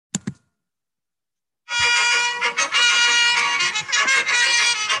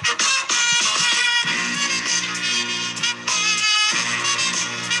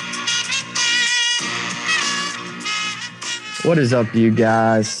What is up, you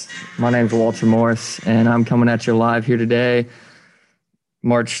guys? My name's Walter Morris, and I'm coming at you live here today,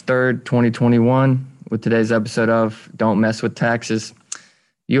 March 3rd, 2021, with today's episode of Don't Mess with Taxes.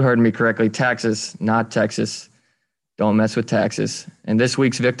 You heard me correctly. Taxes, not Texas. Don't mess with taxes. And this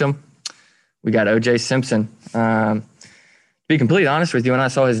week's victim, we got O.J. Simpson. To be completely honest with you, when I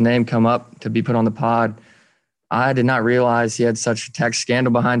saw his name come up to be put on the pod, I did not realize he had such a tax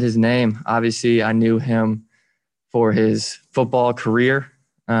scandal behind his name. Obviously, I knew him for his football career.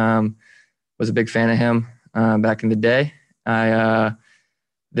 Was a big fan of him back in the day. I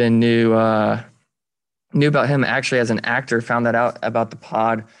then knew about him actually as an actor, found that out about the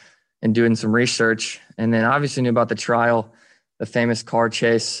pod and doing some research. And then obviously knew about the trial, the famous car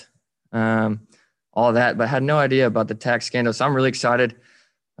chase, all that, but had no idea about the tax scandal. So I'm really excited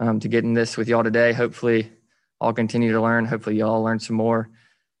to get in this with y'all today. Hopefully I'll continue to learn. Hopefully y'all learn some more.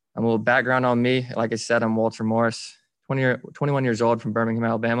 A little background on me. Like I said, I'm Walter Morris, 21 years old from Birmingham,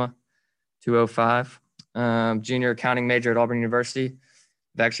 Alabama, 205. Junior accounting major at Auburn University.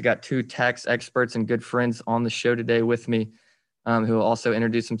 I've actually got two tax experts and good friends on the show today with me who will also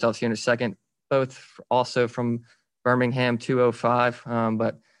introduce themselves here in a second, both also from Birmingham, 205,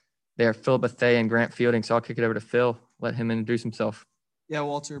 but they are Phillip and Grant Fielding. So I'll kick it over to Phil, let him introduce himself. Yeah,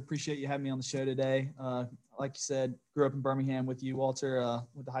 Walter, appreciate you having me on the show today. Like you said, grew up in Birmingham with you, Walter,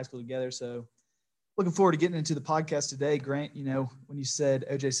 went to high school together. So looking forward to getting into the podcast today. Grant, when you said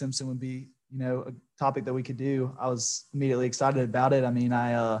O.J. Simpson would be, a topic that we could do, I was immediately excited about it. I mean,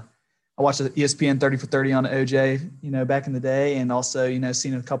 I watched the ESPN 30 for 30 on O.J., back in the day, and also,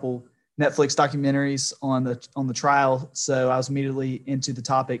 seen a couple Netflix documentaries on the trial. So I was immediately into the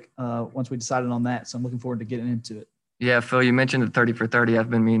topic once we decided on that. So I'm looking forward to getting into it. Yeah, Phil, you mentioned the 30 for 30.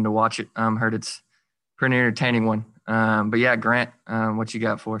 I've been meaning to watch it. Heard it's pretty entertaining one. But yeah, Grant, what you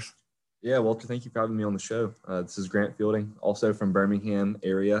got for us? Yeah, Walter, thank you for having me on the show. This is Grant Fielding, also from Birmingham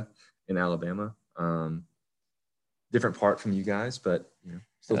area in Alabama. Different part from you guys, but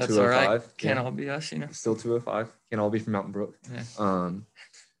still That's 205. All right. Can't all be us, Still 205. Can't all be from Mountain Brook. Yeah.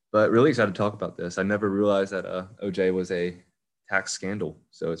 But really excited to talk about this. I never realized that OJ was a tax scandal,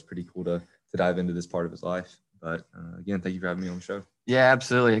 so it's pretty cool to dive into this part of his life. But again, thank you for having me on the show. Yeah,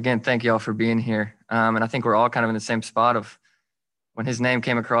 absolutely. Again, thank you all for being here. And I think we're all kind of in the same spot of when his name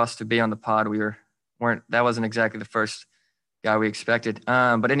came across to be on the pod, that wasn't exactly the first guy we expected.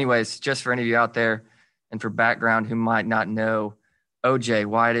 But anyways, just for any of you out there and for background who might not know OJ,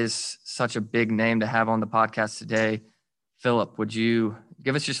 why it is such a big name to have on the podcast today, Phillip, would you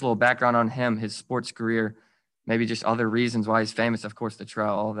give us just a little background on him, his sports career, maybe just other reasons why he's famous, of course, the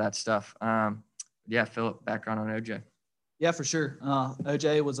trial, all of that stuff. Yeah, Phillip, background on OJ. Yeah, for sure.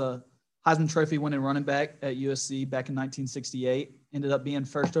 OJ was a Heisman Trophy winning running back at USC back in 1968. Ended up being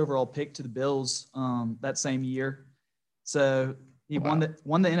first overall pick to the Bills that same year. So he won the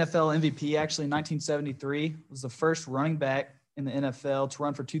NFL MVP actually in 1973. Was the first running back in the NFL to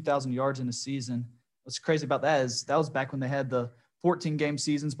run for 2,000 yards in a season. What's crazy about that is that was back when they had the 14-game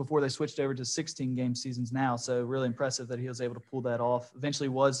seasons before they switched over to 16-game seasons now. So really impressive that he was able to pull that off. Eventually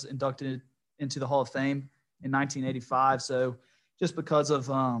was inducted into the Hall of Fame in 1985. So just because of,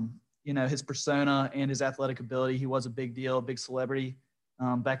 his persona and his athletic ability, he was a big deal, a big celebrity.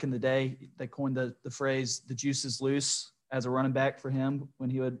 Back in the day, they coined the phrase, the juice is loose, as a running back for him when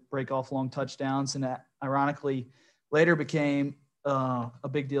he would break off long touchdowns. And that ironically later became a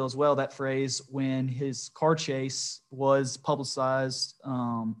big deal as well, that phrase, when his car chase was publicized,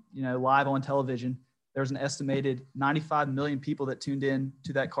 live on television. There was an estimated 95 million people that tuned in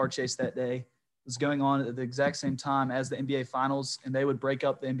to that car chase that day. It was going on at the exact same time as the NBA Finals, and they would break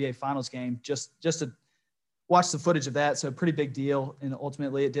up the NBA Finals game just to watch the footage of that. So a pretty big deal, and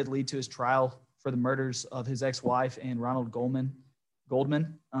ultimately it did lead to his trial for the murders of his ex-wife and Ronald Goldman.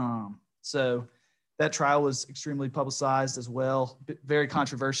 So that trial was extremely publicized as well, very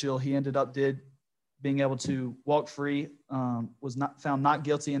controversial. He ended up being able to walk free, was not found not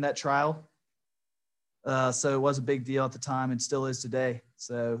guilty in that trial. So it was a big deal at the time and still is today.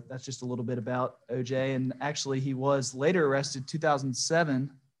 So that's just a little bit about OJ. And actually he was later arrested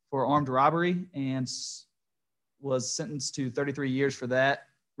 2007 for armed robbery and was sentenced to 33 years for that.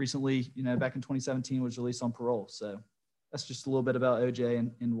 Recently, back in 2017 was released on parole. So that's just a little bit about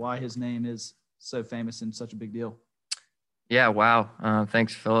OJ and why his name is so famous and such a big deal. Yeah, wow.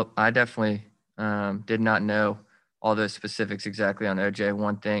 Thanks, Phillip. I definitely did not know all those specifics exactly on OJ.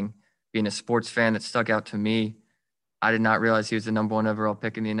 One thing, being a sports fan, that stuck out to me, I did not realize he was the number one overall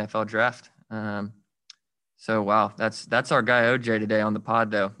pick in the NFL draft. So, wow, that's our guy OJ today on the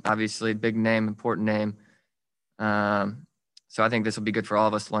pod, though. Obviously, big name, important name. So I think this will be good for all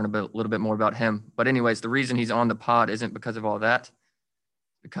of us to learn a little bit more about him. But anyways, the reason he's on the pod isn't because of all that,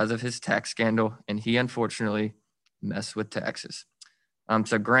 because of his tax scandal, and he unfortunately messed with taxes.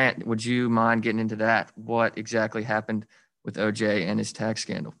 So Grant, would you mind getting into that? What exactly happened with OJ and his tax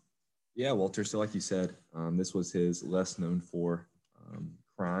scandal? Yeah, Walter. So like you said, this was his less known for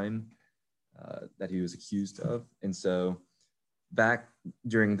crime that he was accused of. And so back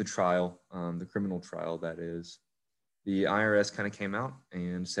during the trial, the criminal trial, that is, the IRS kind of came out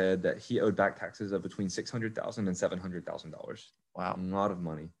and said that he owed back taxes of between $600,000 and $700,000. Wow. A lot of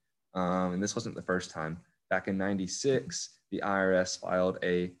money. And this wasn't the first time. Back in 96, the IRS filed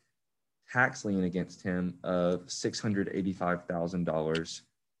a tax lien against him of $685,000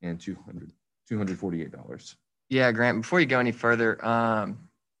 and $248. Yeah, Grant, before you go any further,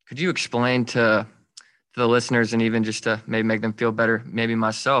 could you explain to the listeners, and even just to maybe make them feel better, maybe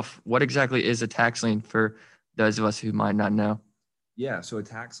myself, what exactly is a tax lien for those of us who might not know? Yeah, so a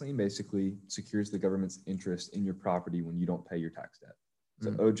tax lien basically secures the government's interest in your property when you don't pay your tax debt.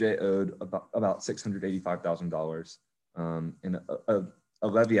 So OJ owed about $685,000, and a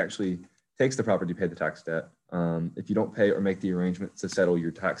levy actually takes the property to pay the tax debt. If you don't pay or make the arrangements to settle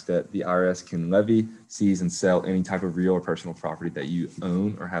your tax debt, the IRS can levy, seize, and sell any type of real or personal property that you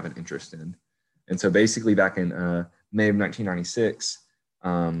own or have an interest in. And so basically back in May of 1996,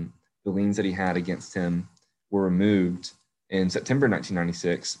 the liens that he had against him were removed in September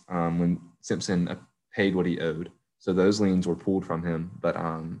 1996 when Simpson paid what he owed. So those liens were pulled from him, but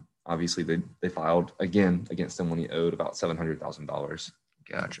obviously they filed again against him when he owed about $700,000.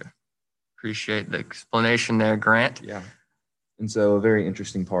 Gotcha. Appreciate the explanation there, Grant. Yeah. And so a very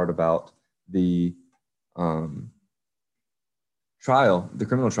interesting part about the trial, the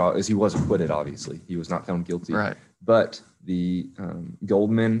criminal trial, is he was acquitted, obviously. He was not found guilty. Right. But the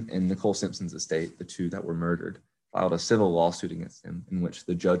Goldman and Nicole Simpson's estate, the two that were murdered, filed a civil lawsuit against him in which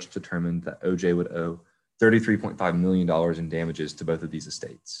the judge determined that OJ would owe $33.5 million in damages to both of these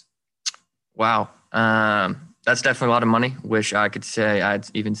estates. Wow. That's definitely a lot of money. Wish I could say I'd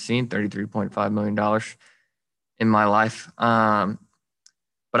even seen $33.5 million in my life.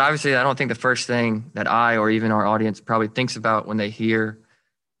 But obviously, I don't think the first thing that I or even our audience probably thinks about when they hear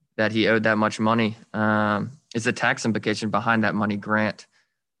that he owed that much money is the tax implication behind that money, Grant.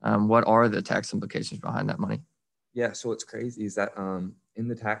 What are the tax implications behind that money? Yeah, so what's crazy is that in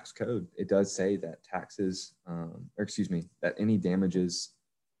the tax code, it does say that that any damages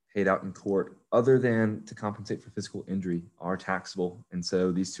paid out in court other than to compensate for physical injury are taxable. And so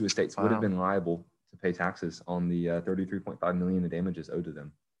these two estates would have been liable to pay taxes on the $33.5 million in damages owed to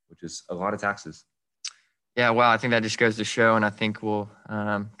them, which is a lot of taxes. Yeah, wow. I think that just goes to show, and I think we'll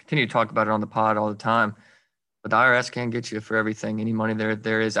continue to talk about it on the pod all the time. But the IRS can't get you for everything. Any money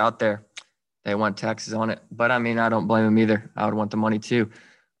there is out there, they want taxes on it. But I mean, I don't blame them either. I would want the money too.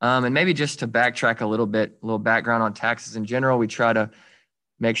 And maybe just to backtrack a little bit, a little background on taxes in general, we try to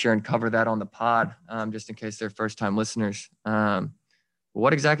make sure and cover that on the pod, just in case they're first-time listeners.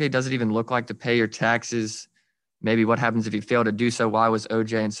 What exactly does it even look like to pay your taxes? Maybe what happens if you fail to do so? Why was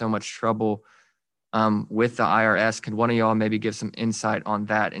OJ in so much trouble with the IRS? Could one of y'all maybe give some insight on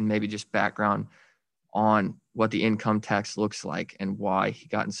that and maybe just background on what the income tax looks like and why he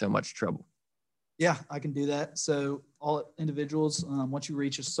got in so much trouble? Yeah, I can do that. So all individuals, once you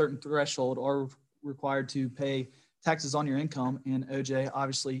reach a certain threshold, are required to pay taxes on your income. And OJ,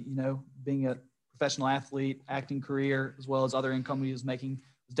 obviously, being a professional athlete, acting career, as well as other income he was making,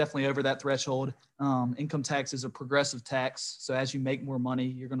 was definitely over that threshold. Income tax is a progressive tax. So as you make more money,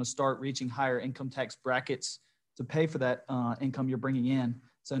 you're going to start reaching higher income tax brackets to pay for that income you're bringing in.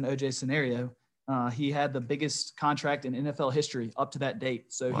 So in OJ's scenario, he had the biggest contract in NFL history up to that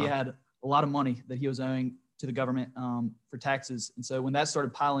date. So He had a lot of money that he was owing to the government for taxes. And so when that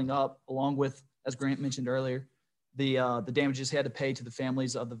started piling up, along with, as Grant mentioned earlier, the damages he had to pay to the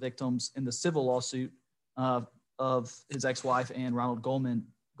families of the victims in the civil lawsuit of his ex-wife and Ronald Goldman,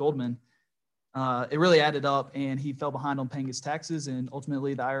 it really added up, and he fell behind on paying his taxes, and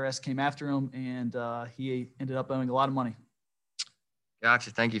ultimately the IRS came after him, and he ended up owing a lot of money. Gotcha.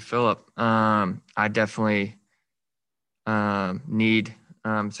 Thank you, Phillip. I definitely need,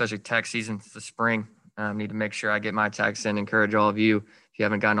 especially tax season, it's the spring, need to make sure I get my tax in. Encourage all of you, if you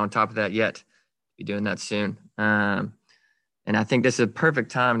haven't gotten on top of that yet, be doing that soon. And I think this is a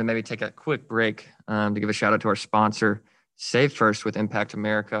perfect time to maybe take a quick break to give a shout out to our sponsor, Save First with Impact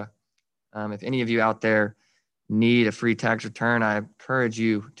America. If any of you out there need a free tax return, I encourage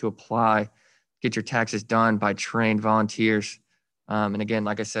you to apply, get your taxes done by trained volunteers. And again,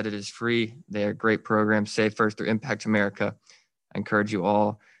 like I said, it is free. They're a great program, Save First through Impact America. I encourage you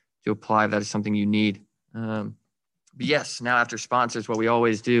all to apply if that is something you need. But yes, now after sponsors, what we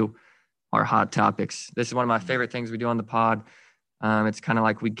always do are hot topics. This is one of my favorite things we do on the pod. It's kind of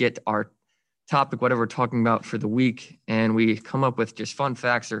like we get our topic, whatever we're talking about for the week, and we come up with just fun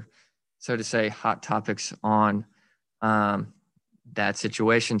facts or, so to say, hot topics on that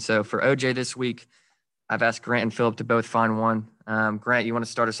situation. So for OJ this week, I've asked Grant and Phillip to both find one. Grant, you want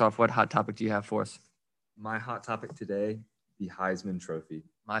to start us off? What hot topic do you have for us? My hot topic today, the Heisman Trophy.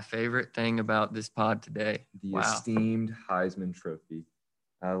 My favorite thing about this pod today. The esteemed Heisman Trophy.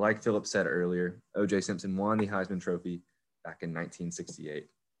 Like Phillip said earlier, O.J. Simpson won the Heisman Trophy back in 1968.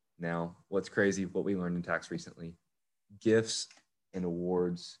 Now, what's crazy, what we learned in tax recently, gifts and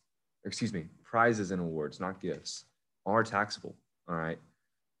awards, prizes and awards, not gifts, are taxable, all right?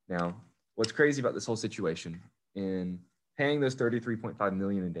 Now, what's crazy about this whole situation, in paying those $33.5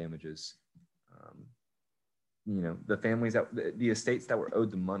 million in damages, the families the estates that were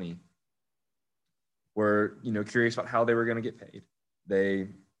owed the money were, curious about how they were going to get paid. They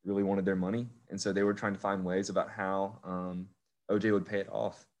really wanted their money. And so they were trying to find ways about how OJ would pay it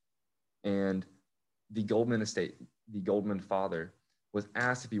off. And the Goldman estate, the Goldman father, was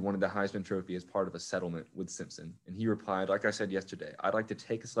asked if he wanted the Heisman Trophy as part of a settlement with Simpson. And he replied, like I said yesterday, I'd like to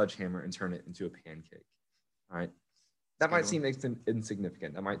take a sledgehammer and turn it into a pancake. All right. That might seem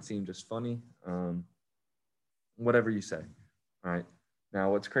insignificant. That might seem just funny. Whatever you say. All right.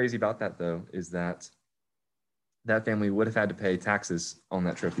 Now, what's crazy about that, though, is that family would have had to pay taxes on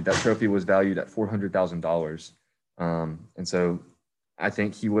that trophy. That trophy was valued at $400,000. And so I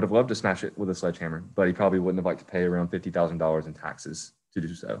think he would have loved to smash it with a sledgehammer, but he probably wouldn't have liked to pay around $50,000 in taxes to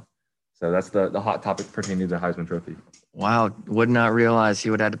do so. So that's the hot topic pertaining to the Heisman Trophy. Wow. Would not realize he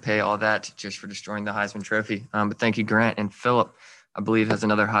would have had to pay all that just for destroying the Heisman Trophy. But thank you, Grant. And Phillip, I believe, has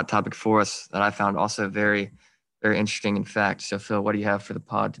another hot topic for us that I found also very, very interesting in fact. So, Phil, what do you have for the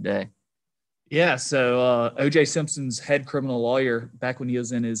pod today? Yeah, so O.J. Simpson's head criminal lawyer, back when he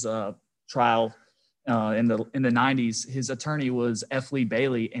was in his trial in the 90s, his attorney was F. Lee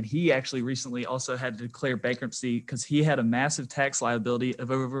Bailey, and he actually recently also had to declare bankruptcy because he had a massive tax liability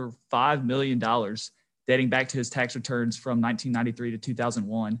of over $5 million dating back to his tax returns from 1993 to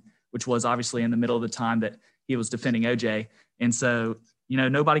 2001, which was obviously in the middle of the time that he was defending O.J. And so,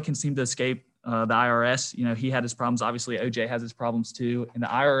 nobody can seem to escape the IRS. He had his problems. Obviously, OJ has his problems too. And the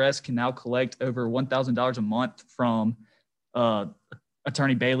IRS can now collect over $1,000 a month from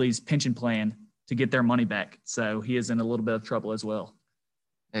Attorney Bailey's pension plan to get their money back. So he is in a little bit of trouble as well.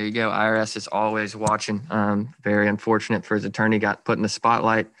 There you go. IRS is always watching. Very unfortunate for his attorney. Got put in the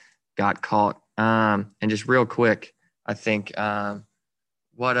spotlight, got caught. And just real quick, I think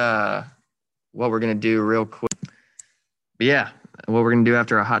what we're going to do real quick. But yeah. What we're going to do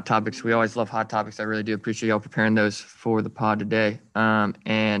after our hot topics, we always love hot topics. I really do appreciate y'all preparing those for the pod today.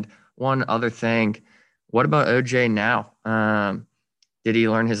 And one other thing, what about OJ now? Did he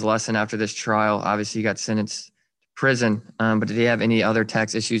learn his lesson after this trial? Obviously, he got sentenced to prison, but did he have any other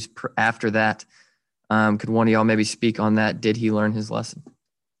tax issues after that? Could one of y'all maybe speak on that? Did he learn his lesson?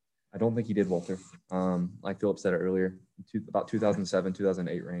 I don't think he did, Walter. Like Phillip said earlier, about 2007,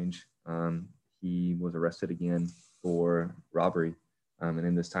 2008 range, he was arrested again for robbery. And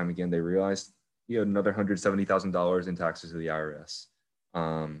in this time again, they realized he owed another $170,000 in taxes to the IRS.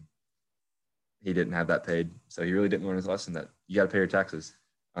 He didn't have that paid. So he really didn't learn his lesson that you got to pay your taxes.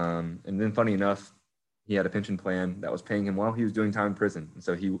 And then funny enough, he had a pension plan that was paying him while he was doing time in prison. And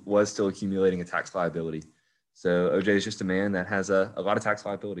so he was still accumulating a tax liability. So OJ is just a man that has a lot of tax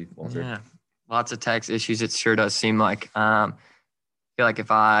liability, Walter. Yeah, lots of tax issues. It sure does seem like. I feel like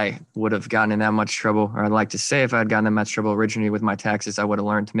if I would have gotten in that much trouble, or I'd like to say if I had gotten that much trouble originally with my taxes, I would have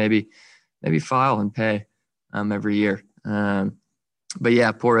learned to maybe file and pay every year. But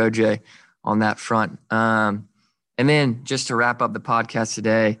yeah, poor OJ on that front. And then just to wrap up the podcast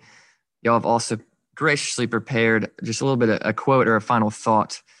today, y'all have also graciously prepared just a little bit of a quote or a final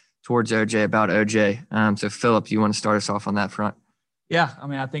thought towards OJ about OJ. So Phillip, you want to start us off on that front? Yeah,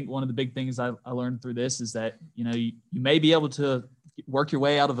 I think one of the big things I learned through this is that, you may be able to work your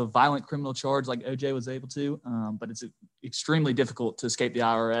way out of a violent criminal charge like OJ was able to, but it's extremely difficult to escape the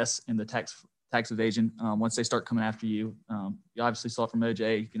IRS and the tax evasion once they start coming after you. You obviously saw it from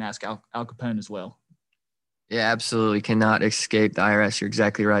OJ. You can ask Al Capone as well. Yeah, absolutely. Cannot escape the IRS. You're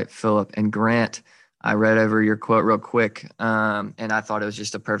exactly right, Phillip. And Grant, I read over your quote real quick, and I thought it was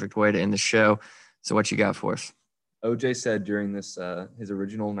just a perfect way to end the show. So what you got for us? OJ said during this his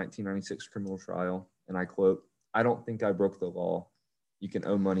original 1996 criminal trial, and I quote, "I don't think I broke the law. You can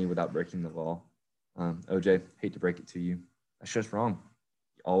owe money without breaking the law." OJ, hate to break it to you, that's just wrong.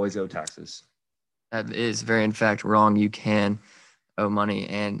 You always owe taxes. That is very, in fact, wrong. You can owe money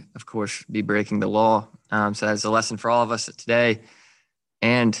and, of course, be breaking the law. So that's a lesson for all of us today.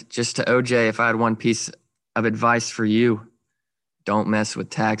 And just to OJ, if I had one piece of advice for you, don't mess with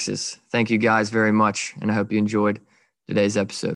taxes. Thank you guys very much, and I hope you enjoyed today's episode.